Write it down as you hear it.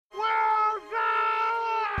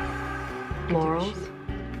Laurels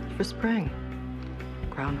for spring.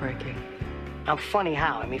 Groundbreaking. I'm funny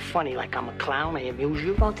how? I mean, funny like I'm a clown, I amuse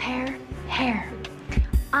you? Voltaire, hair.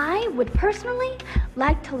 I would personally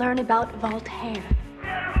like to learn about Voltaire.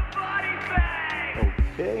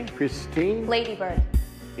 Okay, Christine. Ladybird.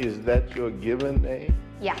 Is that your given name?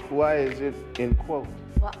 Yeah. Why is it in quote?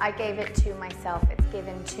 Well, I gave it to myself. It's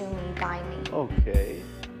given to me by me. Okay.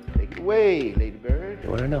 Take it away, Ladybird. You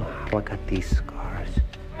wanna know how I got these scars?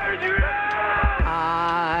 I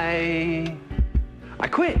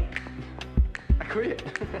quit. I quit.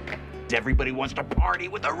 Everybody wants to party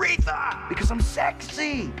with Aretha because I'm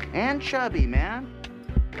sexy and chubby, man.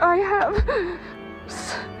 I have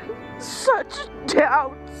such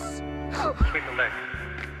doubts.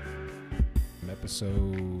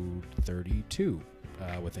 Episode 32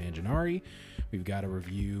 with Anjanari. We've got a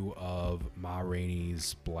review of Ma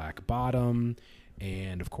Rainey's Black Bottom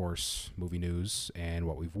and, of course, movie news and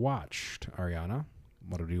what we've watched. Ariana,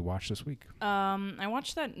 what did you watch this week? I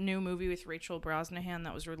watched that new movie with Rachel Brosnahan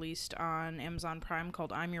that was released on Amazon Prime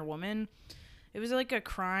called I'm Your Woman. It was like a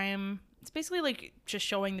crime. It's basically like just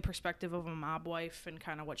showing the perspective of a mob wife and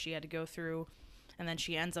kind of what she had to go through. And then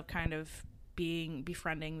she ends up kind of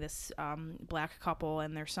befriending this black couple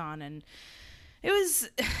and their son. And it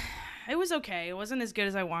was okay. It wasn't as good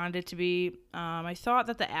as I wanted it to be. I thought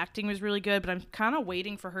that the acting was really good, but I'm kind of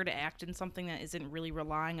waiting for her to act in something that isn't really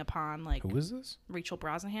relying upon, like... Who is this? Rachel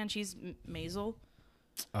Brosnahan. She's Maisel.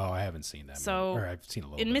 Oh, I haven't seen that. So movie. Or I've seen a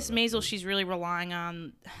little in bit Miss of it, Maisel, but... she's really relying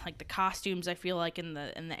on like the costumes. I feel like in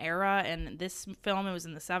the era, and this film it was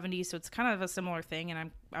in the 70s, so it's kind of a similar thing.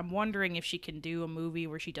 And I'm wondering if she can do a movie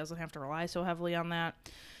where she doesn't have to rely so heavily on that.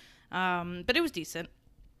 But it was decent.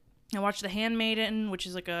 I watched The Handmaiden, which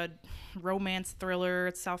is like a romance thriller.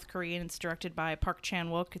 It's South Korean. It's directed by Park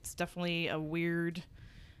Chan-wook. It's definitely a weird,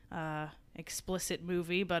 explicit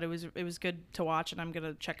movie, but it was good to watch, and I'm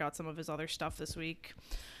gonna check out some of his other stuff this week.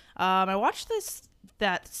 I watched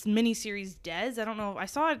that miniseries Des. I don't know. I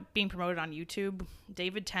saw it being promoted on YouTube.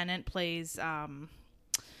 David Tennant plays I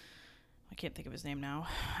can't think of his name now.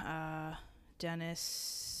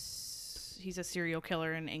 Dennis. He's a serial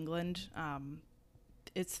killer in England.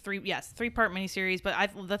 It's three-part miniseries,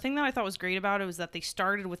 but the thing that I thought was great about it was that they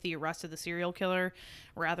started with the arrest of the serial killer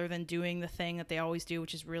rather than doing the thing that they always do,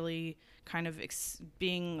 which is really kind of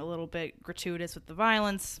being a little bit gratuitous with the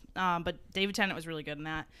violence. But David Tennant was really good in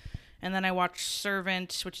that. And then I watched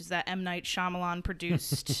Servant, which is that M. Night Shyamalan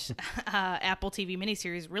produced Apple TV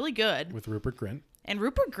miniseries. Really good. With Rupert Grint. And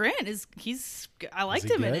Rupert Grint I liked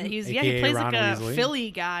him in it. He plays Ron like a Weasley.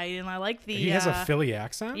 Philly guy, and I like the... He has a Philly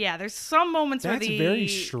accent? Yeah, there's some moments That's where very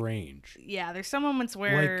strange. Yeah, there's some moments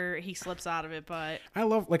where he slips out of it, but... I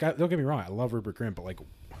love, don't get me wrong, I love Rupert Grint, but,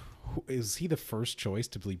 is he the first choice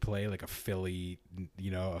to play, like, a Philly,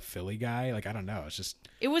 a Philly guy? Like, I don't know. It's just...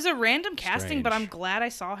 It was a random casting, strange. but I'm glad I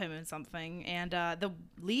saw him in something. And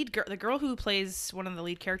the girl who plays one of the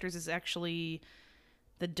lead characters is actually...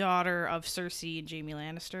 the daughter of Cersei and Jaime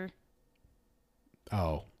Lannister.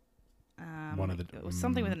 Oh. One of the... It was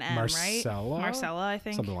something with an M, Marcella? right? Marcella, I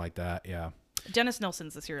think. Something like that, yeah. Dennis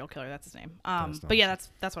Nilsen's the serial killer. That's his name. But yeah,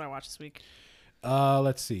 that's what I watched this week.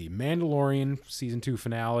 Let's see. Mandalorian season 2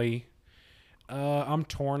 finale. I'm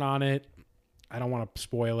torn on it. I don't want to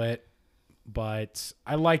spoil it, but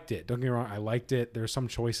I liked it. Don't get me wrong. I liked it. There's some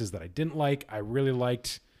choices that I didn't like. I really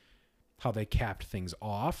liked how they capped things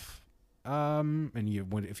off. And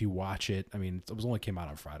if you watch it, I mean, it only came out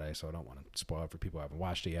on Friday, so I don't want to spoil it for people who haven't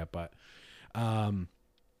watched it yet, but I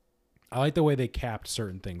like the way they capped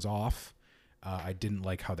certain things off. I didn't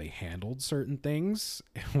like how they handled certain things.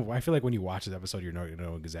 I feel like when you watch this episode, you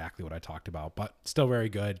know exactly what I talked about, but still very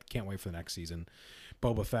good. Can't wait for the next season.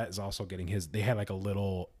 Boba Fett is also getting they had like a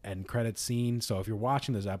little end credits scene. So if you're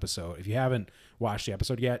watching this episode, if you haven't watched the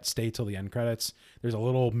episode yet, stay till the end credits. There's a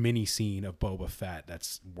little mini scene of Boba Fett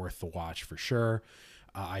that's worth the watch for sure.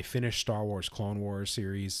 I finished Star Wars Clone Wars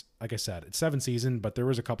series. Like I said, it's 7 seasons, but there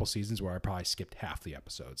was a couple seasons where I probably skipped half the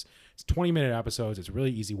episodes. It's 20-minute episodes. It's a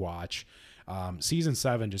really easy watch. Season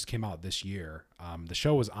 7 just came out this year. The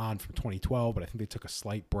show was on from 2012, but I think they took a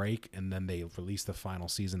slight break, and then they released the final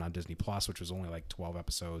season on Disney Plus, which was only like 12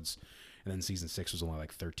 episodes, and then season 6 was only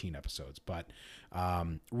like 13 episodes. But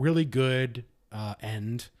really good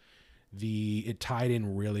end. It tied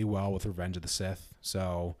in really well with Revenge of the Sith.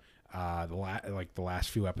 So the last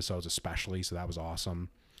few episodes especially, so that was awesome.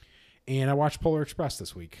 And I watched Polar Express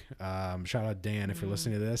this week. Shout out Dan if you're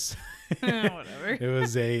listening to this. Whatever. It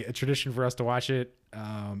was a tradition for us to watch it.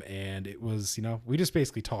 And it was, we just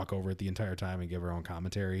basically talk over it the entire time and give our own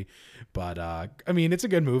commentary. But I mean, it's a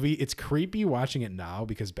good movie. It's creepy watching it now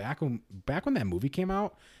because back when that movie came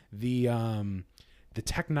out, the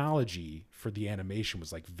technology for the animation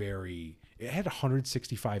was like it had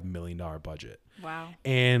 $165 million budget. Wow.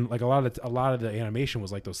 And like a lot of the animation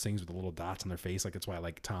was like those things with the little dots on their face. Like that's why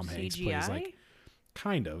like Tom Hanks plays like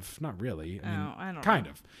kind of, not really. I don't kind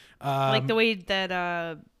know. of. Like the way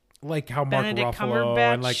that like how Mark Benedict Ruffalo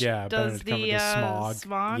Cumberbatch and like does Benedict the Cumberbatch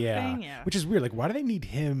smog thing. Yeah. Which is weird. Like why do they need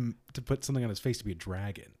him to put something on his face to be a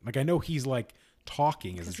dragon? Like I know he's like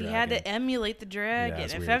talking as a dragon. He had to emulate the dragon. Yeah,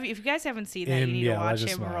 if you guys haven't seen that, you need to watch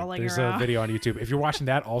him rolling There's around. a video on YouTube. If you're watching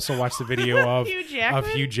that, also watch the video of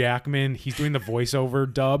Hugh Jackman. He's doing the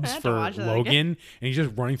voiceover dubs for Logan, and he's just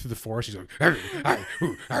running through the forest. He's like, arr, arr,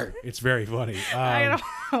 ooh, arr. It's very funny. I gotta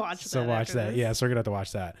watch that. So watch that. This. Yeah, so we're gonna have to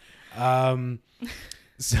watch that.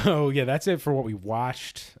 So yeah, that's it for what we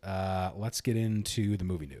watched. Let's get into the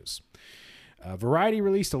movie news. Variety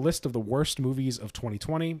released a list of the worst movies of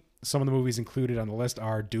 2020. Some of the movies included on the list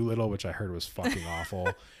are Dolittle, which I heard was fucking awful.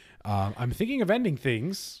 I'm thinking of ending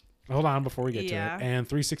things. Hold on before we get to it. And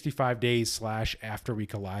 365 Days / After We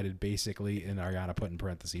Collided, basically, and Ariana put in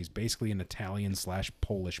parentheses, basically an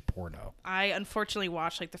Italian/Polish porno. I unfortunately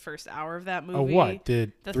watched like the first hour of that movie. Oh, what?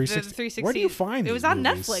 Did the 360? Where do you find it? It was these on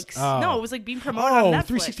movies? Netflix. Oh. No, it was like being promoted on Netflix.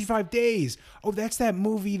 365 Days. Oh, that's that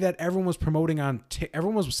movie that everyone was promoting on.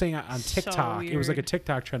 Everyone was saying on TikTok. It was like a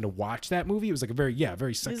TikTok trend to watch that movie. It was like a very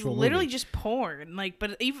sexual. It was literally just porn. Like,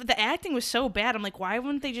 but even the acting was so bad. I'm like, why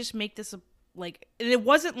wouldn't they just make this like? And it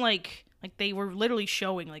wasn't like they were literally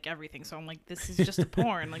showing like everything. So I'm like, this is just a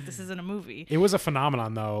porn. Like, this isn't a movie. It was a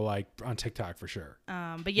phenomenon though, like on TikTok for sure.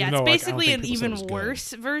 But yeah, it's basically an even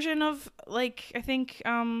worse version of like I think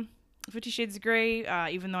 50 Shades of Grey.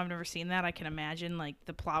 Even though I've never seen that, I can imagine like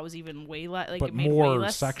the plot was even way less, like but it made more way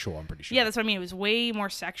less sexual. I'm pretty sure. Yeah, that's what I mean. It was way more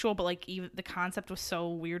sexual, but like even the concept was so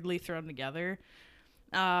weirdly thrown together.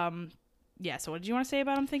 Yeah. So what did you want to say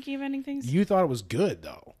about I'm thinking of ending things? You thought it was good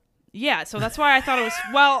though. Yeah, so that's why I thought it was.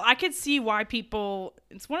 Well, I could see why people.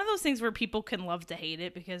 It's one of those things where people can love to hate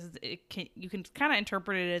it because you can kind of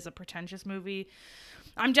interpret it as a pretentious movie.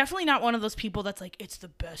 I'm definitely not one of those people that's like, it's the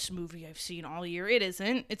best movie I've seen all year. It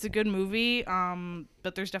isn't. It's a good movie,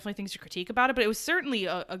 but there's definitely things to critique about it. But it was certainly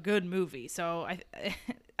a good movie. So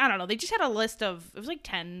I don't know. They just had a list of, it was like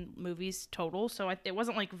 10 movies total. So it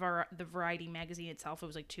wasn't like the Variety magazine itself. It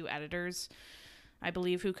was like 2 editors, I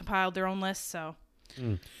believe, who compiled their own list. So.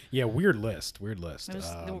 Yeah, weird list. It was,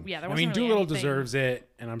 there wasn't really Dolittle anything. deserves it,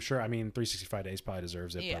 and I'm sure. 365 Days probably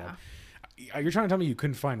deserves it. Yeah. But you're trying to tell me you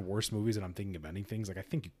couldn't find worse movies, and I'm thinking of ending things. Like I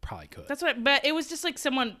think you probably could. That's what. But it was just like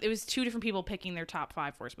it was 2 different people picking their top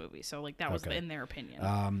 5 worst movies. So like that was in their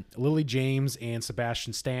opinion. Lily James and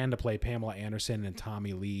Sebastian Stan to play Pamela Anderson and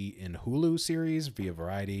Tommy Lee in Hulu series via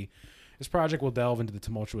Variety. This project will delve into the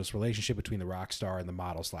tumultuous relationship between the rock star and the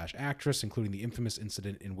model/actress, including the infamous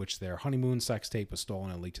incident in which their honeymoon sex tape was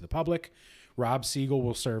stolen and leaked to the public. Rob Siegel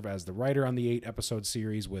will serve as the writer on the 8-episode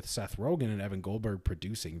series, with Seth Rogen and Evan Goldberg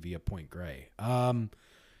producing via Point Grey.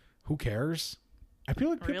 Who cares? I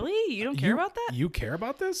feel like people, really, you don't care about that? You care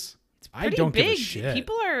about this? I don't big. give a shit.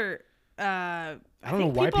 People are. I don't know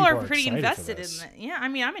why people are pretty invested in that. Yeah, I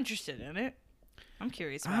mean, I'm interested in it. I'm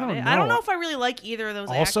curious about it. I don't know if I really like either of those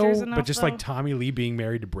also, actors enough, but just though. like Tommy Lee being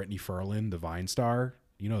married to Brittany Ferlin, the Vine star.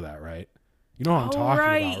 You know that, right? You know what I'm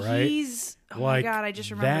talking about, right? Oh my God, I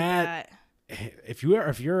just remembered that. If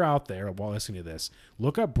you're out there while listening to this,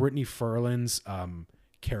 look up Brittany Ferlin's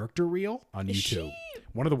character reel on YouTube.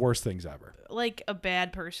 One of the worst things ever. Like a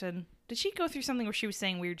bad person. Did she go through something where she was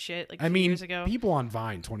saying weird shit like years ago? People on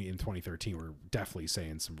Vine in 2013 were definitely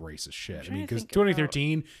saying some racist shit. I mean, because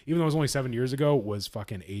 2013, 2013, even though it was only 7 years ago, was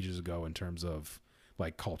fucking ages ago in terms of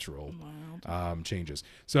like cultural changes.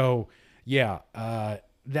 So yeah,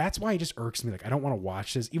 that's why it just irks me. Like I don't want to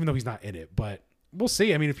watch this, even though he's not in it. But we'll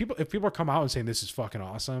see. I mean, if people come out and saying this is fucking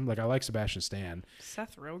awesome, like I like Sebastian Stan.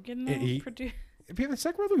 Seth Rogen produced.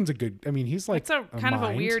 Seth Rogen's a good. I mean, he's like it's a kind of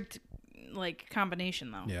a weird like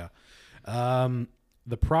combination though. Yeah.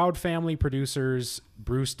 The Proud Family producers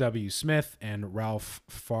Bruce W. Smith and Ralph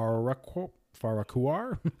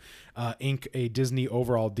Farquhar ink a Disney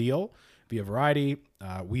overall deal via Variety.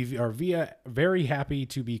 We are very happy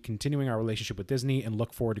to be continuing our relationship with Disney and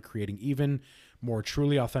look forward to creating even more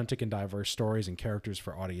truly authentic and diverse stories and characters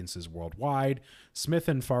for audiences worldwide. Smith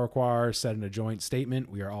and Farquhar said in a joint statement,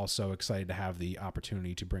 "We are also excited to have the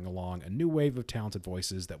opportunity to bring along a new wave of talented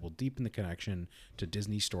voices that will deepen the connection to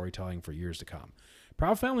Disney storytelling for years to come.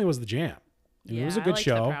 Proud Family was the jam. Yeah, it was a I good liked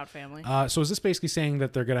show. The Proud Family. So is this basically saying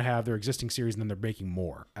that they're going to have their existing series and then they're making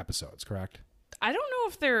more episodes, correct? I don't know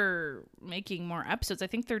if they're making more episodes. I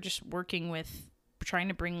think they're just working with trying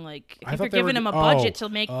to bring I think they're giving them a budget to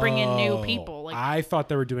bring in new people. I thought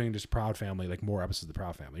they were doing just Proud Family, like more episodes of the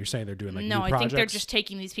Proud Family. You're saying they're doing new projects? I think they're just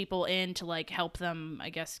taking these people in to help them. I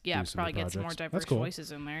guess probably get some more diverse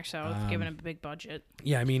voices in there. So giving them a big budget.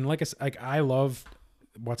 Yeah, I mean, I love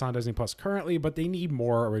what's on Disney Plus currently, but they need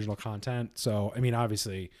more original content. So I mean,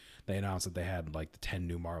 obviously they announced that they had the 10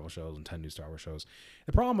 new Marvel shows and 10 new Star Wars shows.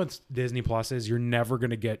 The problem with Disney Plus is you're never going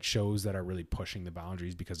to get shows that are really pushing the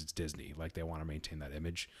boundaries because it's Disney. They want to maintain that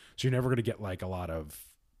image. So you're never going to get a lot of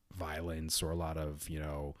violence or a lot of, I don't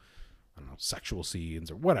know, sexual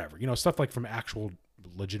scenes or whatever, stuff from actual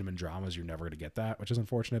legitimate dramas. You're never going to get that, which is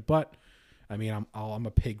unfortunate. But I mean, I'm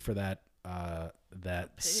a pig for that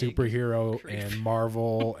superhero and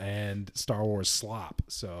Marvel and Star Wars slop.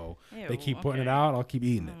 So they keep putting it out. I'll keep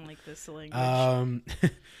eating it. I don't like this language.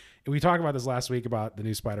 We talked about this last week about the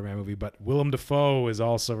new Spider-Man movie, but Willem Dafoe is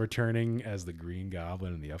also returning as the Green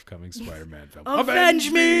Goblin in the upcoming Spider-Man film.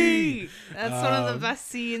 Avenge me! That's one of the best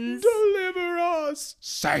scenes. Deliver us!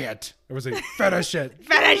 Say it! It was a finish it.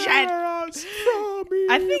 Finish it! Us from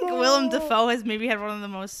I think evil. Willem Dafoe has maybe had one of the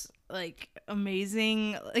most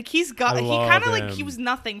amazing. He was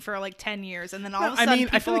nothing for 10 years, and then all of a sudden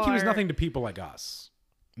I feel like he was nothing to people like us.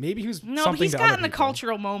 Maybe he was No, something but he's to gotten other the people.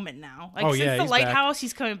 cultural moment now. Oh, Since yeah, the he's Lighthouse, back.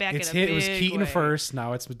 he's coming back in a It big was Keaton way. first.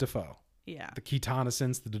 Now it's with Dafoe. Yeah. The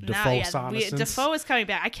Keatonescence, the Dafoe-sonescence. Defoe is coming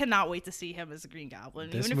back. I cannot wait to see him as the Green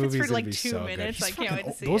Goblin. This Even if it's movie's for gonna be 2 so minutes, good. I can't wait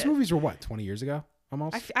to see Those it. movies were what, 20 years ago?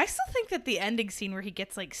 Almost? I still think that the ending scene where he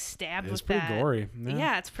gets stabbed It's with pretty that. gory.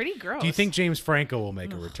 Yeah, it's pretty gross. Do you think James Franco will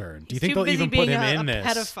make a return? Do you He's think too they'll busy even put being him in a this?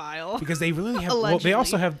 pedophile. Because they really have. Well, they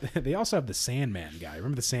also have the Sandman guy.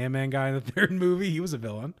 Remember the Sandman guy in the third movie? He was a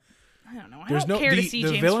villain. I don't know. I don't care to see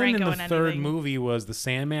the James villain Franco in the third movie was the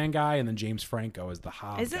Sandman guy, and then James Franco is the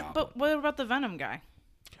Hobgoblin. But what about the Venom guy?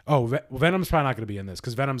 Oh, Venom's probably not going to be in this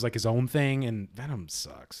because Venom's his own thing, and Venom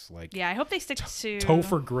sucks. Yeah, I hope they stick to.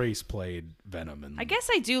 Topher Grace played Venom, and I guess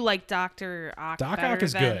I do like Dr. Ock Doc better Ock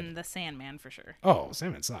is than good. the Sandman for sure. Oh,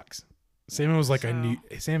 Sandman sucks. Sandman was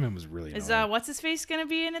Sandman was really. Is annoying. what's his face gonna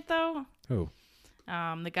be in it though? Who?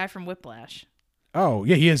 The guy from Whiplash. Oh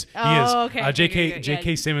yeah, he is. Oh, okay.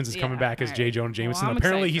 J.K. Simmons is coming back as J. Jonah Jameson. I'm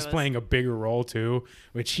Apparently, excited he's for this. playing a bigger role too,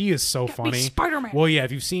 which he is so funny. Spider-Man. Well, yeah,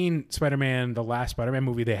 if you've seen Spider-Man, the last Spider-Man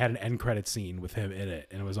movie, they had an end credit scene with him in it,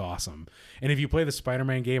 and it was awesome. And if you play the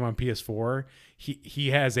Spider-Man game on PS4, he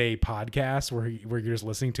has a podcast where you're just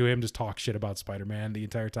listening to him just talk shit about Spider-Man the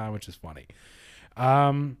entire time, which is funny.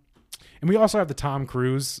 And we also have the Tom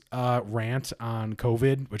Cruise rant on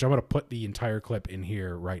COVID, which I'm going to put the entire clip in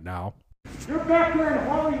here right now. You're back there in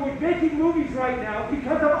Hollywood making movies right now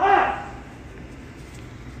because of us!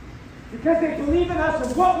 Because they believe in us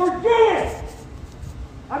and what we're doing!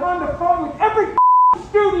 I'm on the phone with every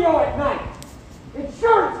studio at night.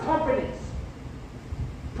 Insurance companies.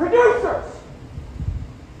 Producers.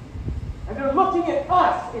 And they're looking at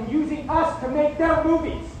us and using us to make their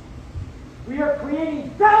movies. We are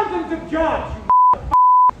creating thousands of jobs, you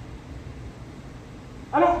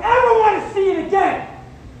I don't ever want to see it again!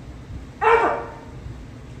 Ever!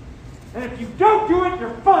 And if you don't do it,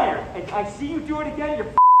 you're fired. And I see you do it again,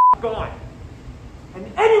 you're gone. And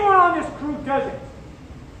anyone on this crew does it.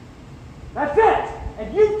 That's it!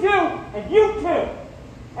 And you too, and you too,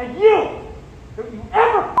 and you! Don't you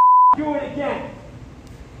ever do it again.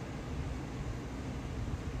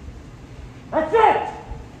 That's it!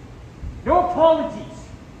 No apologies.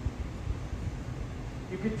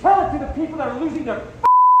 You can tell it to the people that are losing their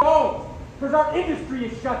homes because our industry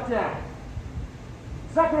is shut down.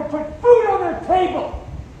 It's not going to put food on their table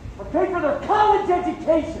or pay for their college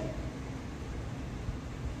education.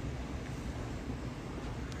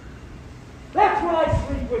 That's what I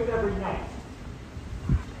sleep with every night.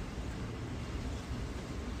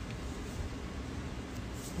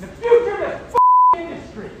 And the future of this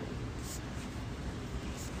industry.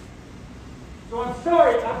 So I'm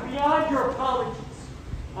sorry, I'm beyond your apologies.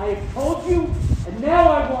 I have told you, and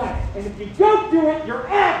now I want it. And if you don't do it, you're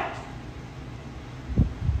out.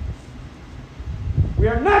 We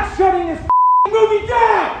are not shutting this movie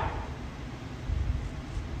down!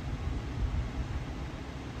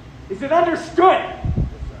 Is it understood?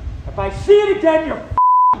 If I see it again,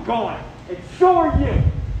 you're gone. And so are you.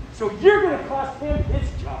 So you're going to cost him his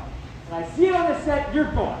job. And I see it on the set,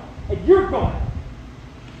 you're gone. And you're gone.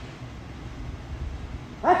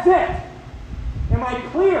 That's it. Am I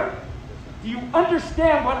clear? Do you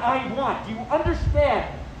understand what I want? Do you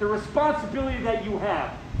understand the responsibility that you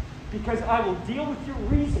have? because I will deal with your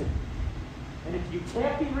reason. And if you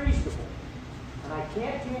can't be reasonable, and I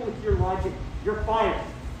can't deal with your logic, you're fired.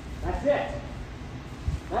 That's it.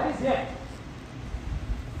 That is it.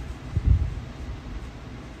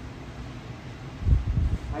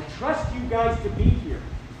 I trust you guys to be here.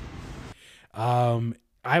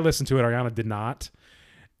 I listened to it. Ariana did not.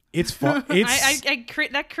 It's fun. It's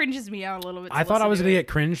That cringes me out a little bit. I thought I was gonna get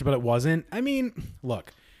cringed, but it wasn't. I mean,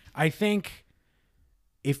 look, I think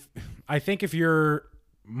if you're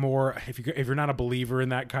not a believer in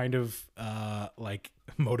that kind of like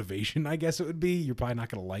motivation, I guess it would be, you're probably not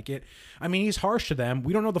gonna like it. I mean, he's harsh to them.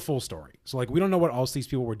 We don't know the full story, so like we don't know what else these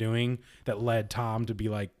people were doing that led Tom to be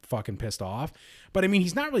like fucking pissed off. But I mean,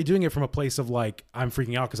 he's not really doing it from a place of like, I'm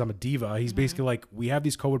freaking out because I'm a diva. He's basically like, we have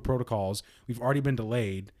these COVID protocols. We've already been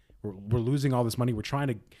delayed. We're losing all this money. We're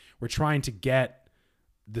trying to get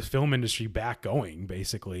the film industry back going,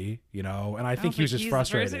 basically, you know. And I think he was just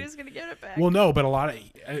frustrated. He's gonna get it back. Well, no, but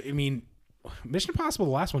I mean, Mission Impossible,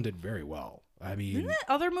 the last one, did very well. I mean, didn't that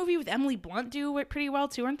other movie with Emily Blunt do it pretty well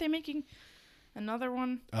too? Aren't they making another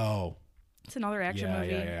one? Oh, it's another action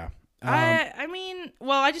movie. Yeah. I mean,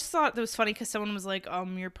 well, I just thought that was funny because someone was like,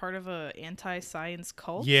 "You're part of a anti-science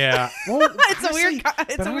cult." Yeah, well, it's a weird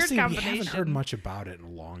combination. We haven't heard much about it in a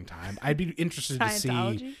long time. I'd be interested to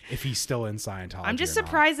see if he's still in Scientology. I'm just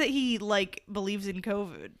surprised that he like believes in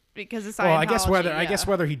COVID because of Scientology. Well, I guess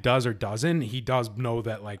whether he does or doesn't, he does know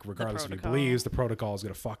that like regardless of what he believes, the protocol is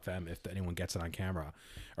going to fuck them if anyone gets it on camera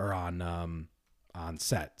or on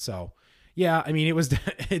set. So. Yeah, I mean,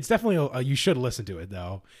 it's definitely you should listen to it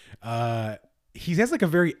though. He has like a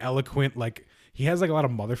very eloquent, like he has like a lot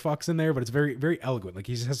of motherfucks in there, but it's very, very eloquent. Like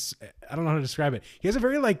he just has, I don't know how to describe it. He has a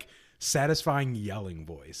very like satisfying yelling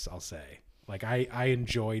voice, I'll say. Like I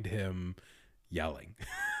enjoyed him yelling.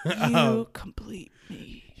 You complete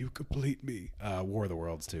me. You complete me. War of the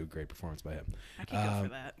Worlds too. Great performance by him. I can go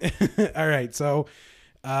for that. All right, so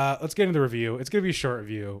let's get into the review. It's going to be a short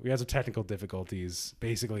review. We had some technical difficulties.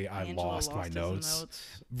 Basically, I lost my notes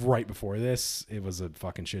right before this. It was a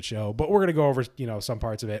fucking shit show. But we're going to go over, some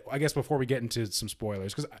parts of it. I guess before we get into some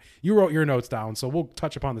spoilers, because you wrote your notes down, so we'll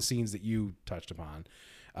touch upon the scenes that you touched upon.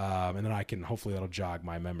 And then I can, hopefully that'll jog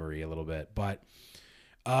my memory a little bit. But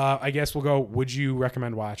I guess we'll go, would you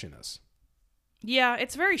recommend watching this? Yeah,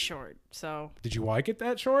 it's very short. So did you like it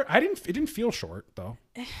that short? It didn't feel short though.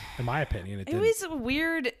 In my opinion, it was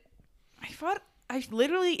weird.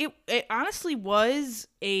 It honestly was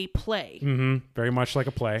a play. Mm-hmm. Very much like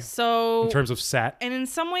a play. So in terms of set, and in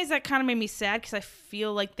some ways that kind of made me sad because I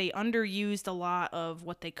feel like they underused a lot of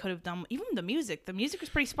what they could have done. Even the music was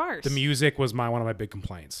pretty sparse. The music was one of my big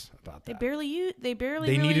complaints about that.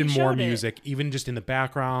 They needed more music, it. even just in the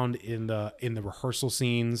background, in the rehearsal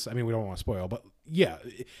scenes. I mean, we don't want to spoil, but yeah,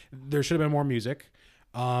 there should have been more music.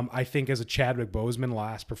 I think as a Chadwick Boseman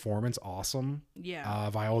last performance, awesome. Yeah.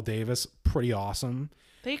 Viola Davis, pretty awesome.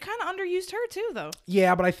 They kind of underused her too, though.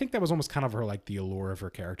 Yeah, but I think that was almost kind of her, like the allure of her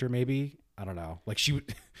character, maybe. I don't know. Like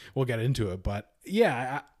we'll get into it, but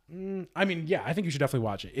yeah, I think you should definitely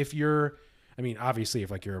watch it. Obviously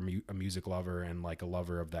if like you're a music lover and like a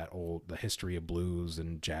lover of the history of blues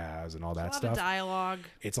and jazz and all that stuff. It's a lot of dialogue.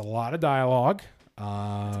 It's a lot of dialogue.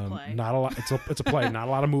 Not a lot. It's a play. Not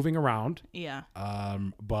a lot of moving around. Yeah.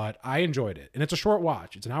 But I enjoyed it, and it's a short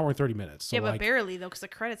watch. It's an hour and 30 minutes. So yeah, but barely though, because the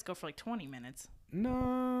credits go for like 20 minutes.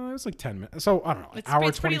 No, it was like 10 minutes. So I don't know, it's 25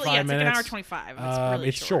 it's minutes. Like an hour 25. It's really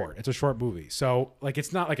it's short. It's a short movie, so like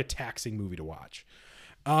it's not like a taxing movie to watch.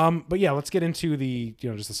 But yeah, let's get into the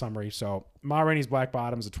just the summary. So Ma Rainey's Black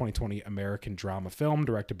Bottom is a 2020 American drama film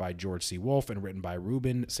directed by George C. Wolfe and written by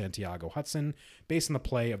Ruben Santiago Hudson, based on the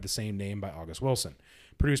play of the same name by August Wilson.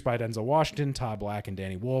 Produced by Denzel Washington, Todd Black, and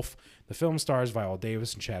Danny Wolfe, the film stars Viola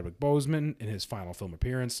Davis and Chadwick Boseman in his final film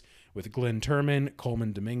appearance, with Glenn Turman,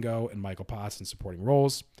 Coleman Domingo, and Michael Potts in supporting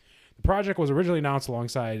roles. The project was originally announced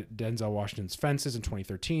alongside Denzel Washington's Fences in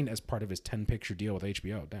 2013 as part of his 10-picture deal with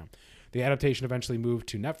HBO. Damn. The adaptation eventually moved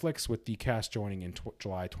to Netflix, with the cast joining in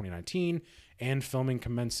July 2019 and filming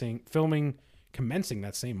commencing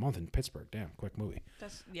that same month in Pittsburgh. Damn, quick movie.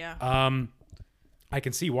 Yeah. I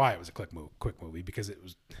can see why it was a quick movie because it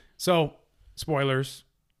was. So, spoilers.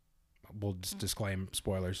 We'll just disclaim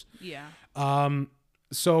spoilers. Yeah.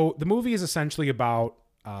 So the movie is essentially about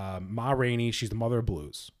Ma Rainey. She's the mother of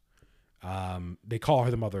blues. They call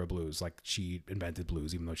her the mother of blues, like she invented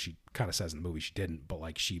blues, even though she kind of says in the movie she didn't, but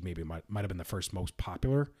like she maybe might have been the first most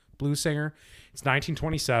popular blues singer. It's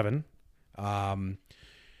 1927.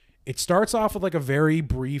 It starts off with like a very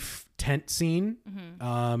brief tent scene.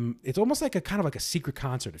 Mm-hmm. It's almost like a kind of like a secret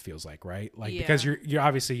concert. It feels like, right? Like because you're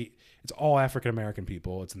obviously it's all African American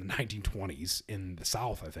people. It's in the 1920s in the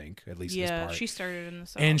South, I think, at least. Yeah, this part. she started in the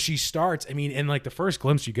South. And she starts. I mean, and like the first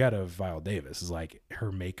glimpse you get of Viola Davis is like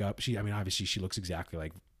her makeup. I mean, obviously she looks exactly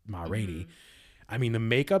like Ma Rainey. I mean, the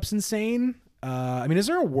makeup's insane. I mean, is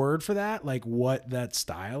there a word for that? Like what that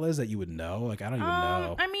style is that you would know? Like I don't even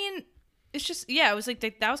know. I mean, it's just it was like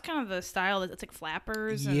that was kind of the style. It's like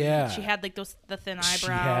flappers. And Yeah. she had like the thin eyebrows. She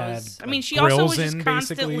had, I mean, like, she also was grills just in,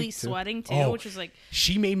 constantly basically, too. sweating too, Oh, which was like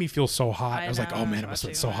she made me feel so hot. I was like, know, oh man, I it must was have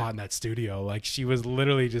been so watching hot in that studio. Like she was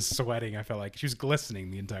literally just sweating. I felt like she was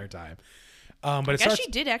glistening the entire time. But I it guess starts. she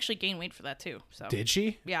did actually gain weight for that too. So Did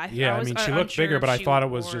she? Yeah, I was mean, she looked unsure bigger, if but I she thought it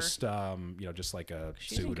was wore- just, just like a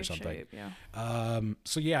She's in suit or good something. shape, yeah.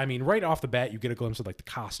 So yeah, I mean, right off the bat, you get a glimpse of like the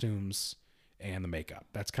costumes and the makeup.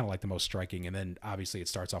 That's kind of like the most striking. And then obviously it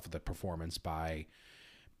starts off with a performance by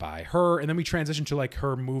her, and then we transition to like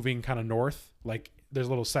her moving kind of north. Like there's a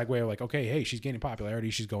little segue of like, okay, hey, she's gaining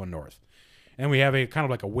popularity, she's going north. And we have a kind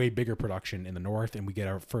of like a way bigger production in the north, and we get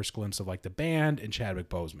our first glimpse of like the band and Chadwick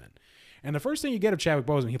Boseman. And the first thing you get of Chadwick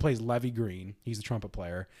Boseman, he plays Levy Green. He's the trumpet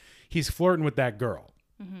player. He's flirting with that girl.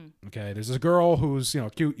 Okay, there's this girl who's,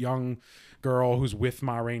 cute young girl who's with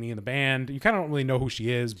Ma Rainey in the band. You kind of don't really know who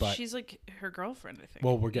she is, but She's like her girlfriend, I think.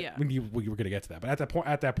 well, we're gonna get to that. But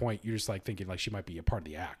at that point, you're just like thinking like she might be a part of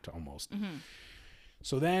the act almost.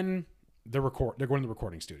 So then they're going to the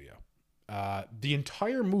recording studio. The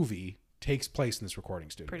entire movie takes place in this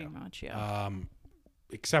recording studio. Pretty much, yeah.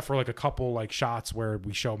 Except for like a couple like shots where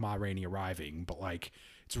we show Ma Rainey arriving, but like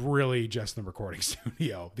it's really just in the recording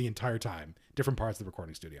studio the entire time. Different parts of the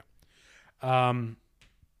recording studio.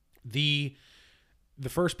 The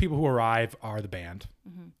first people who arrive are the band.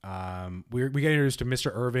 We get introduced to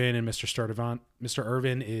Mr. Irvin and Mr. Sturdivant. Mr.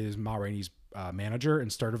 Irvin is Ma Rainey's manager,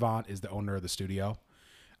 and Sturdivant is the owner of the studio.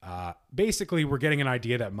 Basically, we're getting an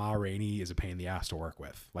idea that Ma Rainey is a pain in the ass to work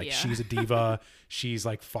with. Like, Yeah. she's a diva. She's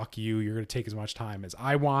like, fuck you. You're going to take as much time as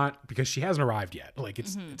I want, because she hasn't arrived yet. Like,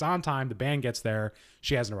 it's on time. The band gets there.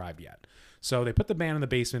 She hasn't arrived yet. So they put the band in the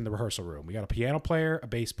basement in the rehearsal room. We got a piano player, a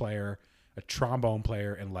bass player, a trombone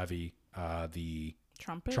player, and Levy, the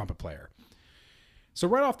trumpet player. So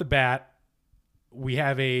right off the bat, we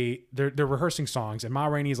have they're rehearsing songs, and Ma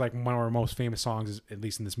Rainey's like one of our most famous songs, at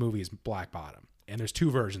least in this movie, is Black Bottom. And there's two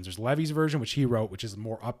versions. There's Levy's version, which he wrote, which is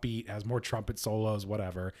more upbeat, has more trumpet solos,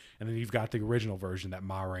 whatever. And then you've got the original version that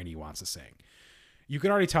Ma Rainey wants to sing. You can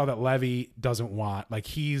already tell that Levy doesn't want, like,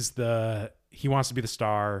 he wants to be the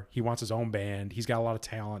star. He wants his own band. He's got a lot of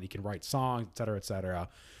talent. He can write songs, et cetera, et cetera.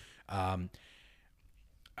 I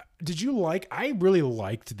really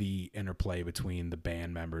liked the interplay between the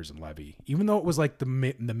band members and Levy, even though it was like the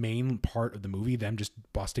main part of the movie, them just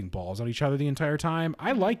busting balls on each other the entire time.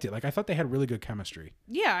 I liked it. Like, I thought they had really good chemistry.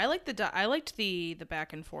 Yeah, I liked the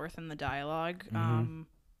back and forth and the dialogue.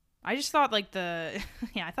 I just thought like I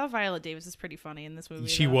thought Viola Davis is pretty funny in this movie.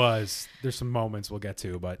 She though. was. There's some moments we'll get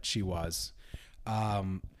to, but she was.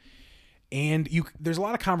 And there's a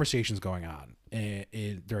lot of conversations going on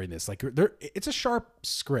during this. Like, it's a sharp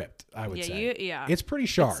script, I would say. Yeah. It's pretty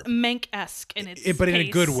sharp. It's Mank-esque in its but in a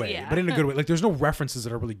pace, good way. yeah. But in a good way. Like, there's no references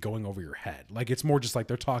that are really going over your head. Like, it's more just like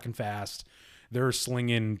they're talking fast. They're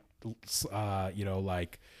slinging, slang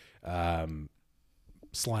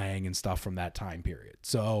and stuff from that time period.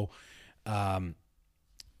 So,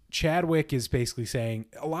 Chadwick is basically saying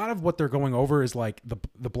a lot of what they're going over is like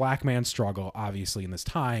the black man's struggle, obviously, in this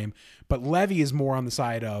time. But Levy is more on the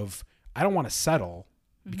side of, I don't want to settle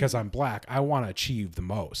because I'm black. I want to achieve the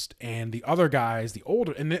most. And the other guys, the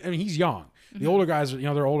older, and he's young. The older guys,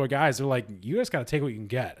 they're older guys. They're like, you just got to take what you can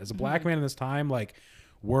get. As a black man in this time, like,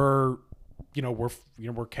 we're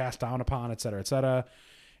cast down upon, et cetera, et cetera.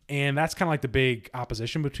 And that's kind of like the big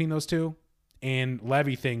opposition between those two. And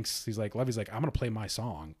Levy's like, I'm going to play my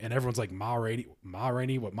song. And everyone's like, Ma Rainey,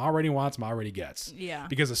 what Ma Rainey wants, Ma Rainey gets. Yeah.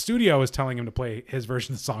 Because the studio is telling him to play his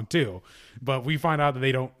version of the song too. But we find out that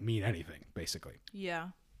they don't mean anything, basically. Yeah.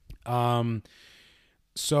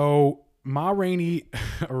 So Ma Rainey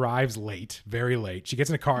arrives late, very late. She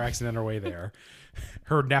gets in a car accident on her way there.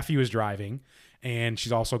 Her nephew is driving. And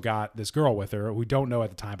she's also got this girl with her. We don't know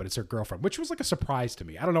at the time, but it's her girlfriend, which was like a surprise to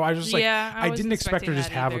me. I don't know. I was just like, I didn't expect her to just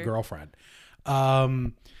have a girlfriend.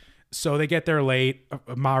 So they get there late.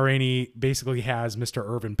 Ma Rainey basically has Mr.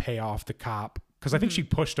 Irvin pay off the cop, because I think she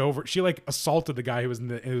pushed over. She like assaulted the guy who was in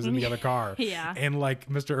the other car. Yeah. And like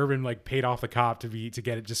Mr. Irvin like paid off the cop to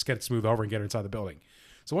get it smooth over and get her inside the building.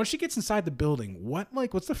 So once she gets inside the building,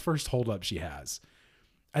 what's the first holdup she has?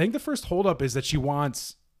 I think the first holdup is that she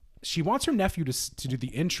wants she wants her nephew to do the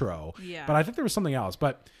intro. Yeah. But I think there was something else.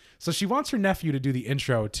 But so she wants her nephew to do the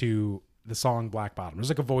intro to the song Black Bottom. There's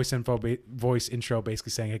like a voice intro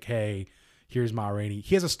basically saying like, hey, here's Ma Rainey.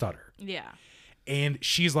 He has a stutter. Yeah. And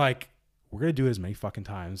she's like, we're going to do it as many fucking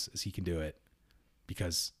times as he can do it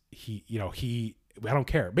because I don't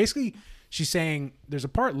care. Basically, she's saying there's a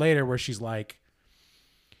part later where she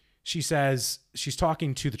says she's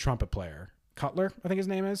talking to the trumpet player, Cutler, I think his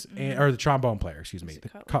name is, or the trombone player, excuse me,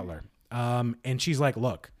 Cutler. And she's like,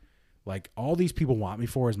 look, like all these people want me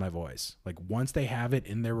for is my voice. Like once they have it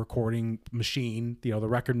in their recording machine, the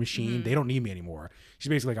record machine, they don't need me anymore. She's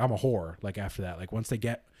basically like, I'm a whore. Like after that, like once they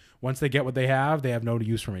get what they have no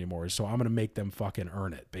use for me anymore. So I'm going to make them fucking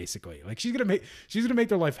earn it basically. Like she's going to make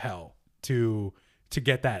their life hell to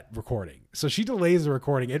get that recording. So she delays the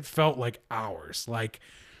recording. It felt like hours, like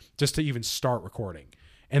just to even start recording.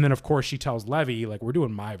 And then of course she tells Levy, like, we're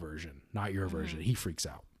doing my version, not your version. He freaks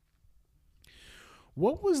out.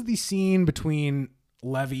 What was the scene between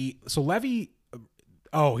Levy? So Levy,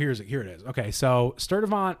 here it is. Okay, so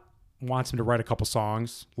Sturdivant wants him to write a couple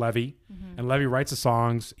songs, Levy, and Levy writes the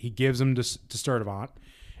songs. He gives them to Sturdivant,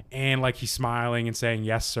 and like he's smiling and saying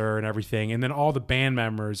yes sir and everything. And then all the band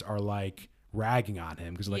members are like ragging on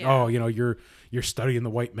him because like, oh, you're studying the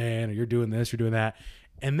white man, or you're doing this, you're doing that.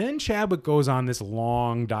 And then Chadwick goes on this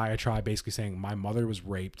long diatribe basically saying, my mother was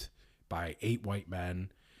raped by 8 white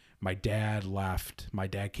men. My dad left. My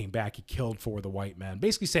dad came back. He killed 4 of the white men.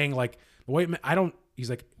 Basically saying like the white men,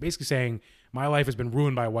 he's like basically saying my life has been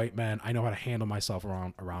ruined by white men. I know how to handle myself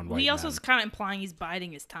around white men. He also is kind of implying he's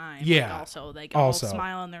biding his time. Yeah. Like I'll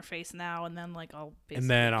smile on their face now and then like I'll basically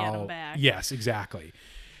get them back. Yes, exactly.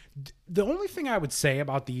 The only thing I would say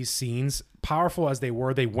about these scenes, powerful as they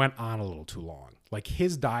were, they went on a little too long. Like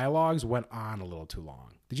his dialogues went on a little too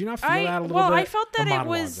long. Did you not feel that a little bit? Well, I felt that or it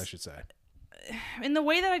was, I should say. In the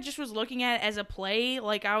way that I just was looking at it as a play,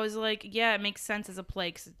 like I was like, yeah, it makes sense as a play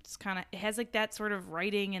because it's kind of, it has like that sort of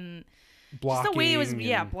writing and blocking. Just the way it was,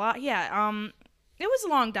 it was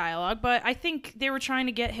long dialogue, but I think they were trying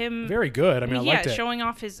to get him very good. I mean, I liked it. Showing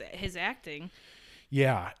off his acting.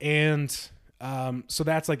 Yeah, and so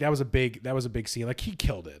that was a big scene. Like he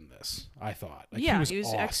killed it in this, I thought. Like, he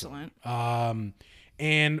was awesome. excellent.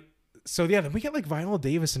 And so yeah, then we get like Viola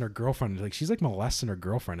Davis and her girlfriend. Like she's like molesting her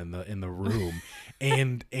girlfriend in the room,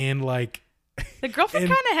 and like the girlfriend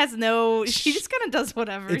kind of has no. She just kind of does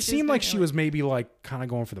whatever. It seemed like she was maybe like kind of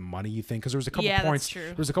going for the money. You think because there was a couple points. That's true.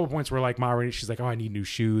 There was a couple points where like Ma Rainey, she's like, oh, I need new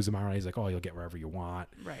shoes, and Ma Rainey's like, oh, you'll get wherever you want.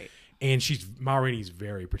 Right. And Ma Rainey's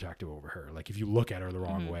very protective over her. Like if you look at her the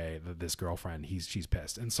wrong way, this girlfriend, she's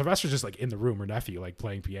pissed. And Sylvester's just like in the room, her nephew, like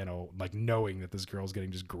playing piano, like knowing that this girl's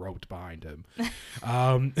getting just groped behind him.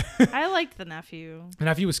 I liked the nephew. The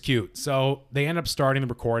nephew was cute. So they end up starting the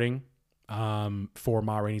recording for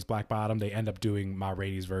Ma Rainey's Black Bottom. They end up doing Ma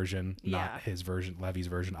Rainey's version, not his version, Levy's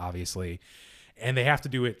version, obviously. And they have to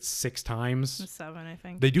do it 6 times. 7, I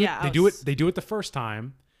think. They do it the first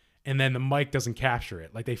time. And then the mic doesn't capture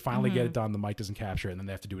it. Like they finally get it done, the mic doesn't capture it, and then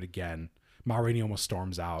they have to do it again. Ma Rainey almost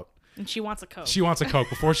storms out. And she wants a Coke. She wants a Coke.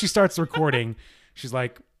 Before she starts the recording, she's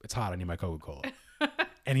like, "It's hot. I need my Coca-Cola."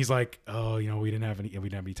 And he's like, "Oh, we didn't have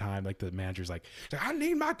any time." Like the manager's like, "I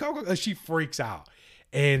need my Coca-Cola." She freaks out.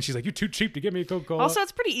 And she's like, "You're too cheap to give me a Coca-Cola." Also,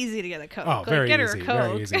 it's pretty easy to get a Coke. Oh, very get easy, her a Coke.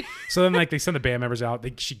 very easy. So then, like, they send the band members out.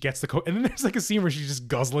 She gets the Coke, and then there's like a scene where she's just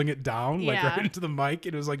guzzling it down, like right into the mic,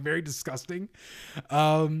 and it was like very disgusting.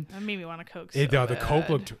 That made me want a Coke. The Coke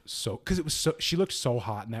looked because it was so. She looked so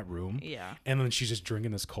hot in that room. Yeah. And then she's just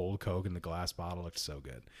drinking this cold Coke in the glass bottle. Looked so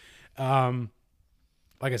good.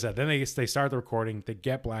 Like I said, then they start the recording. They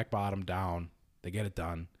get Black Bottom down. They get it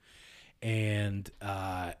done, and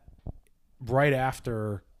right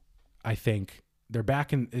after. I think they're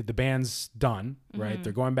back in the band's done, right?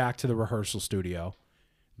 They're going back to the rehearsal studio,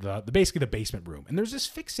 basically the basement room. And there's this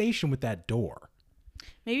fixation with that door.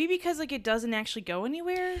 Maybe because like it doesn't actually go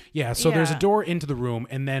anywhere. Yeah. So there's a door into the room,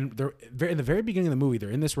 and then they're in the very beginning of the movie, they're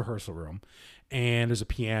in this rehearsal room, and there's a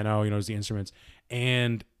piano, there's the instruments,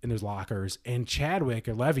 and there's lockers. And Chadwick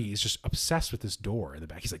or Levy is just obsessed with this door in the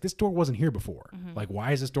back. He's like, this door wasn't here before. Like,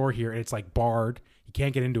 why is this door here? And it's like barred. You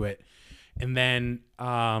can't get into it. And then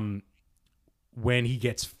when he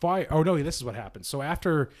gets fired, this is what happens. So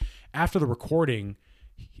after the recording,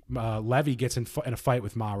 Levy gets in a fight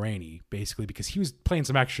with Ma Rainey, basically because he was playing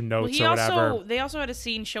some extra notes or whatever. They also had a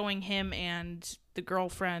scene showing him and the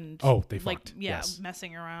girlfriend. Oh, they fucked.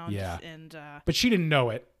 Messing around. Yeah, and but she didn't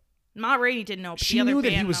know it. Ma Rainey didn't know. But she knew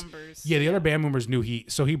that he was. Members, the other band members knew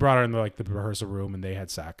So he brought her in the rehearsal room, and they had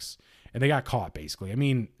sex, and they got caught basically. I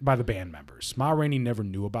mean, by the band members. Ma Rainey never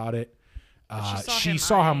knew about it. She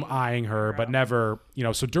saw him eyeing her, but never,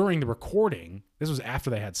 so during the recording, this was after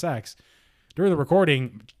they had sex. During the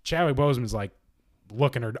recording, Chadwick Boseman's like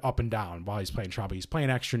looking her up and down while he's playing trumpet. He's playing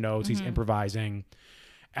extra notes. He's improvising.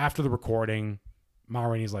 After the recording, Ma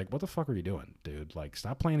Rainey's like, what the fuck are you doing, dude? Like,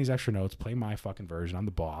 stop playing these extra notes. Play my fucking version. I'm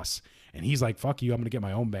the boss. And he's like, fuck you. I'm going to get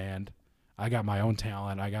my own band. I got my own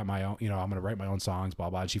talent. I got my own, I'm going to write my own songs, blah,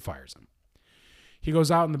 blah. And she fires him. He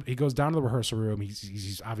goes out and he goes down to the rehearsal room.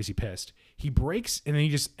 He's obviously pissed. He breaks, and then he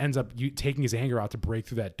just ends up taking his anger out to break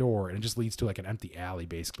through that door, and it just leads to like an empty alley,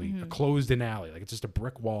 basically a closed-in alley. Like it's just a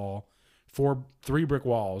brick wall, 3 brick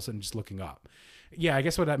walls, and just looking up. Yeah, I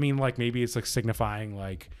guess what that mean, like maybe it's like signifying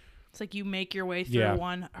like it's like you make your way through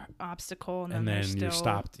one obstacle, and then you're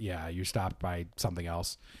stopped. Yeah, you're stopped by something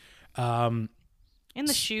else. And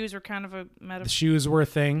the shoes were kind of a metaphor. The shoes were a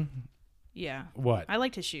thing. Yeah. What? I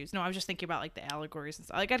liked his shoes. No, I was just thinking about like the allegories and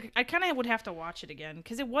stuff. Like I kind of would have to watch it again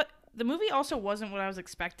because the movie also wasn't what I was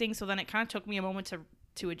expecting. So then it kind of took me a moment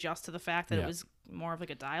to adjust to the fact that it was more of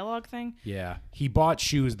like a dialogue thing. Yeah. He bought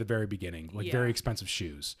shoes at the very beginning, like very expensive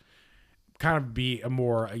shoes. Kind of be a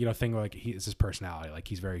more thing like it's his personality. Like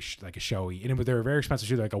he's very like a showy, and they were very expensive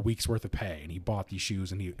shoes, like a week's worth of pay. And he bought these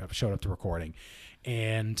shoes and he showed up to recording,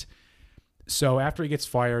 and so after he gets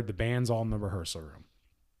fired, the band's all in the rehearsal room.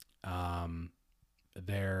 I'm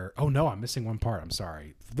missing one part. I'm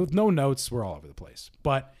sorry. No notes. We're all over the place.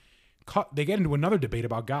 But they get into another debate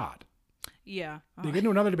about God. Yeah. They get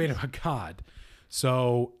into another debate about God.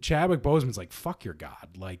 So Chadwick Boseman's like, fuck your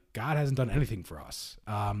God. Like, God hasn't done anything for us.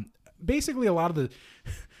 Basically, a lot of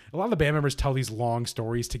the band members tell these long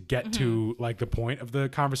stories to get to like the point of the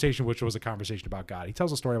conversation, which was a conversation about God. He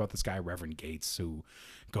tells a story about this guy, Reverend Gates, who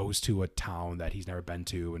goes to a town that he's never been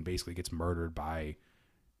to and basically gets murdered by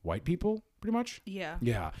white people, pretty much.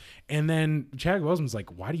 Yeah. And then Chadwick Boseman's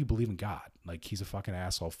like, why do you believe in God? Like, he's a fucking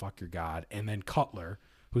asshole. Fuck your God. And then Cutler,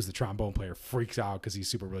 who's the trombone player, freaks out because he's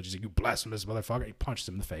super religious. He's like, you blasphemous motherfucker. He punches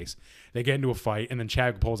him in the face. They get into a fight, and then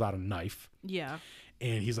Chadwick pulls out a knife. Yeah.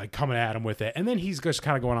 And he's like coming at him with it. And then he's just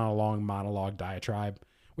kind of going on a long monologue diatribe,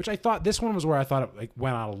 which I thought this one was where I thought it like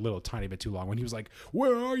went on a little tiny bit too long when he was like,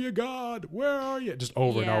 where are you, God? Where are you? Just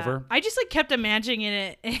over and over. I just like kept imagining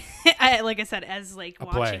it, like I said, as like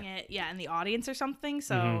watching it, in the audience or something.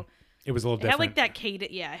 So it was a little different. It had like that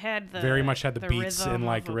cadence. Yeah, it had very much had the beats and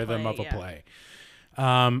like rhythm of a play.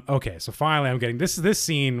 Okay, so finally I'm getting this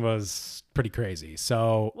scene was pretty crazy.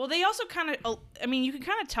 So they also kind of, I mean, you can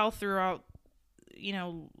kind of tell throughout,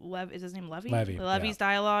 is his name Levy? Levy's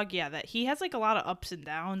dialogue, that he has like a lot of ups and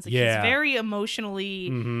downs. Like, he's very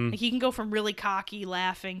emotionally, like he can go from really cocky,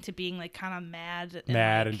 laughing to being like kind of mad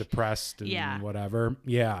and depressed and whatever.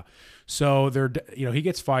 Yeah. So he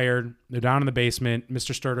gets fired. They're down in the basement.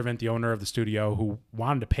 Mr. Sturdivant, the owner of the studio, who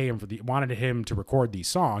wanted to pay him wanted him to record these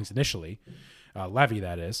songs initially, Levy,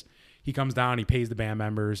 that is. He comes down. He pays the band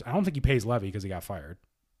members. I don't think he pays Levy because he got fired.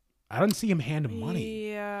 I didn't see him hand him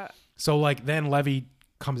money. Yeah. So like then Levy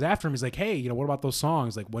comes after him. He's like, hey, what about those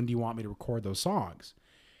songs? Like, when do you want me to record those songs?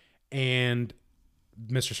 And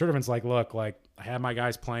Mr. Sturdivant's like, look, like I have my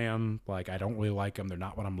guys play them. Like, I don't really like them. They're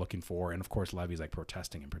not what I'm looking for. And of course, Levy's like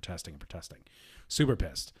protesting. Super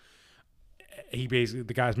pissed. The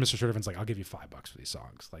Mr. Sturdivant's like, I'll give you $5 for these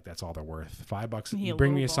songs. Like, that's all they're worth. $5. You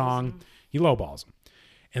bring me a song. He lowballs them.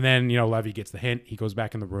 And then, Levy gets the hint. He goes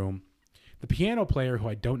back in the room. The piano player, who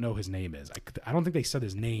I don't know his name is, I don't think they said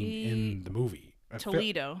his name in the movie.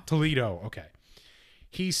 Toledo. Okay.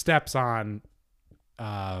 He steps on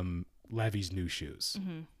Levy's new shoes.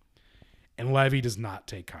 Mm-hmm. And Levy does not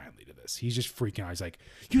take kindly to this. He's just freaking out. He's like,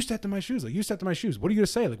 you stepped in my shoes. Like, you stepped in my shoes. What are you going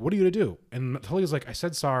to say? Like, what are you going to do? And Toledo's like, I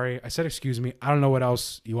said sorry. I said excuse me. I don't know what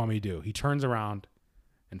else you want me to do. He turns around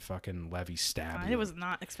and fucking Levy stabs him. I was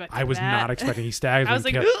not expecting I was not expecting. He stabs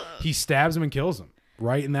him. He stabs him and kills him.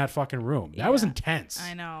 Right in that fucking room. That was intense.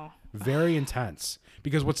 I know. Very intense.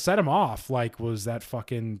 Because what set him off, like, was that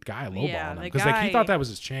fucking guy lowballing him. Because like he thought that was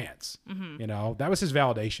his chance. Mm-hmm. That was his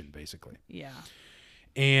validation, basically. Yeah.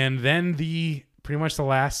 And then pretty much the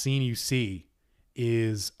last scene you see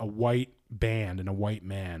is a white band and a white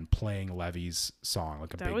man playing Levy's song,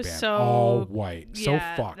 like a big band, all white. Yeah, so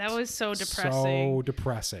fucked. That was so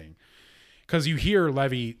depressing. Because you hear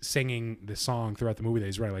Levy singing the song throughout the movie that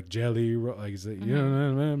he's writing, like jelly roll, like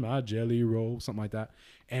my jelly roll, something like that.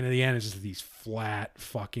 And in the end, it's just these flat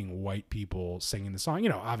fucking white people singing the song.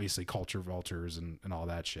 Obviously culture vultures and all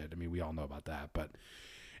that shit. I mean, we all know about that.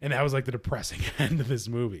 And that was like the depressing end of this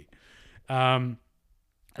movie.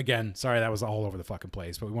 Again, sorry that was all over the fucking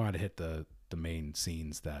place, but we wanted to hit the main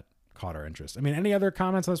scenes that caught our interest. I mean, any other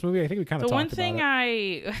comments on this movie? I think we kind of The talked one thing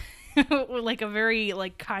about like a very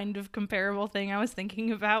like kind of comparable thing I was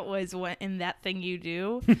thinking about was when in That Thing You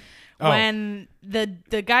Do, when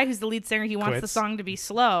the guy who's the lead singer, he wants the Quits. song to be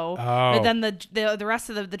slow, but then the rest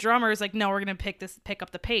of the drummer is like, no, we're gonna pick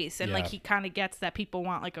up the pace, and like he kind of gets that people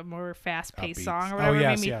want like a more fast paced Upbeat. song or whatever. Yes,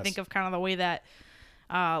 It made me yes. think of kind of the way that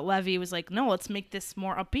Levy was like, no, let's make this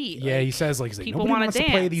more upbeat. Yeah, like, he says like people nobody wanna wants to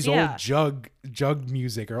play dance, these yeah. old jug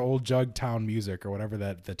music or old jug town music or whatever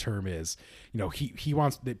that the term is. You know, he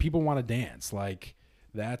wants that people want to dance. Like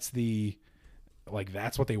that's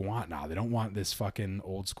what they want now. They don't want this fucking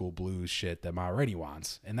old school blues shit that Ma Rainey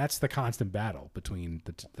wants, and that's the constant battle between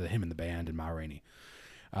the him and the band and Ma Rainey.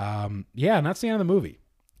 Yeah, and that's the end of the movie.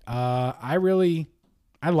 I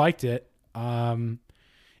liked it.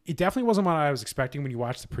 It definitely wasn't what I was expecting when you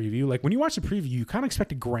watched the preview. Like when you watch the preview, you kind of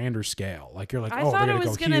expect a grander scale. Like you're like, I oh, thought they're it gonna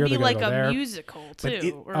was go going here, to be they're gonna like go a there. musical But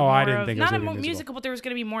too. I didn't think it was not gonna be a musical, but there was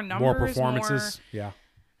going to be more numbers, more performances. Yeah,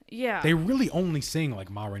 Yeah. they really only sing like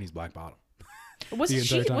Ma Rainey's Black Bottom. Was the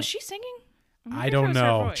entire time. was she singing? I'm I pretty sure it don't was her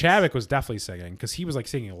know. voice. Chadwick was definitely singing because he was like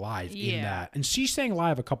singing live in Yeah. that, and she sang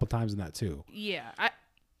live a couple times in that too. Yeah,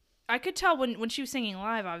 I could tell when she was singing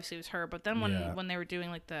live. Obviously, it was her. But then Yeah. when they were doing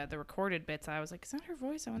like the recorded bits, I was like, is that her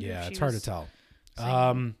voice? I wonder Yeah, if she it's hard to was tell.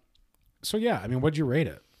 singing. So yeah, I mean, what'd you rate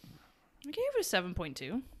it? I gave it a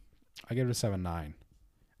 7.2. I gave it a 7.9.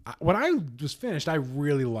 When I was finished, I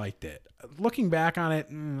really liked it. Looking back on it,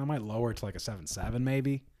 I might lower it to like a 7.7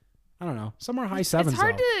 maybe. I don't know, somewhere high sevens. It's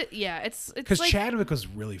hard to it's because like, Chadwick was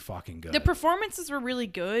really fucking good. the performances were really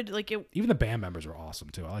good. Like it, Even the band members were awesome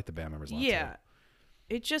too. I like the band members a lot yeah. too.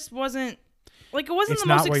 It just wasn't like it wasn't It's the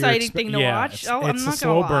most not what you're exciting thing to watch. I'm it's not a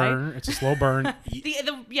slow gonna lie. burn. It's a slow burn.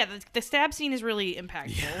 The stab scene is really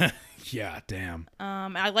impactful. Yeah, damn.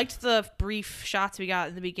 I liked the brief shots we got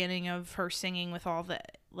in the beginning of her singing with all the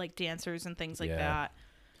like dancers and things like Yeah. that.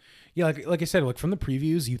 Yeah, like I said, like from the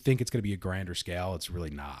previews, you think it's going to be a grander scale. It's really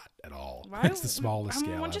not at all. It's the smallest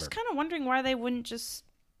scale I'm just ever. kind of wondering why they wouldn't just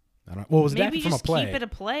I don't. Well, it was maybe adapted from a just play. keep it a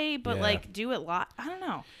play, but Yeah. like do it live. I don't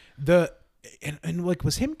know. And like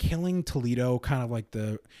was him killing Toledo kind of like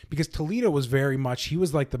because Toledo was very much he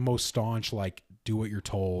was like the most staunch like do what you're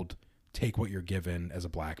told, take what you're given as a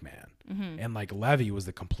black man, and like Levy was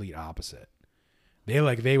the complete opposite. They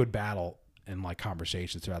would battle in like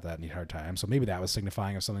conversations throughout that entire time. So maybe that was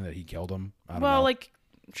signifying of something that he killed him. I don't know. Like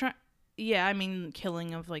yeah, I mean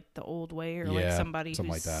killing of like the old way or like Yeah, somebody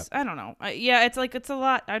something who's like that. I don't know. It's a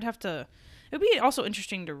lot. It would be also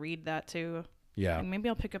interesting to read that too. Yeah. Like maybe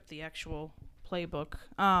I'll pick up the actual playbook.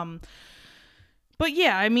 But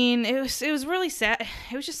yeah, I mean, it was really sad.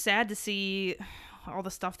 It was just sad to see all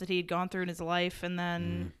the stuff that he had gone through in his life, and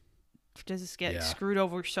then just get screwed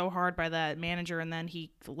over so hard by that manager, and then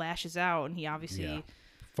he lashes out, and he obviously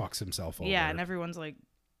fucks himself over. Yeah, and everyone's like,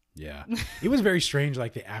 yeah, it was very strange.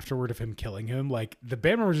 Like the afterward of him killing him, like the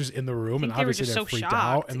band members just in the room, and they were obviously just they're so freaked shocked,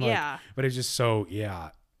 out, and like, yeah. but it's just so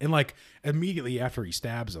and like immediately after he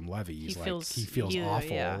stabs him, Levy, he feels awful.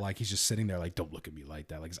 yeah. Like he's just sitting there, like don't look at me like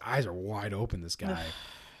that. Like his eyes are wide open. This guy,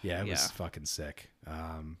 it was fucking sick.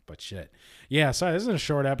 But shit, yeah. Sorry, this is a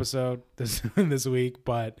short episode this week,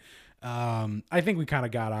 but. I think we kind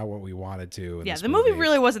of got out what we wanted to. The movie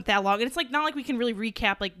really wasn't that long, and it's like not like we can really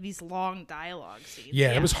recap like these long dialogue scenes.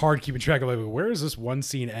 Yeah, it was hard keeping track of like where does this one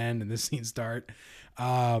scene end and this scene start.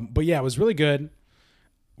 But yeah, it was really good.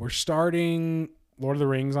 We're starting Lord of the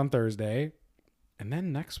Rings on Thursday, and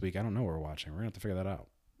then next week I don't know what we're watching. We're gonna have to figure that out.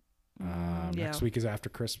 Next week is after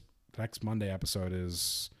Christmas. Next Monday episode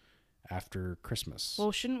is after Christmas.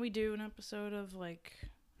 Well, shouldn't we do an episode of like?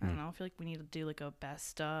 I don't know. I feel like we need to do like a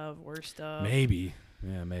best of, worst of. Maybe.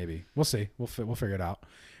 Yeah, maybe. We'll see. We'll figure it out.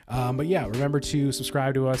 But yeah, remember to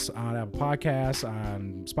subscribe to us on Apple Podcasts,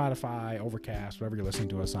 on Spotify, Overcast, whatever you're listening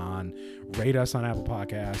to us on. Rate us on Apple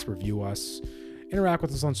Podcasts. Review us. Interact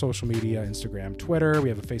with us on social media, Instagram, Twitter. We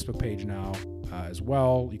have a Facebook page now as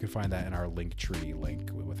well. You can find that in our Linktree link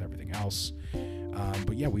with everything else.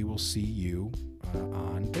 But yeah, we will see you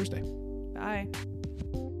on Thursday. Bye.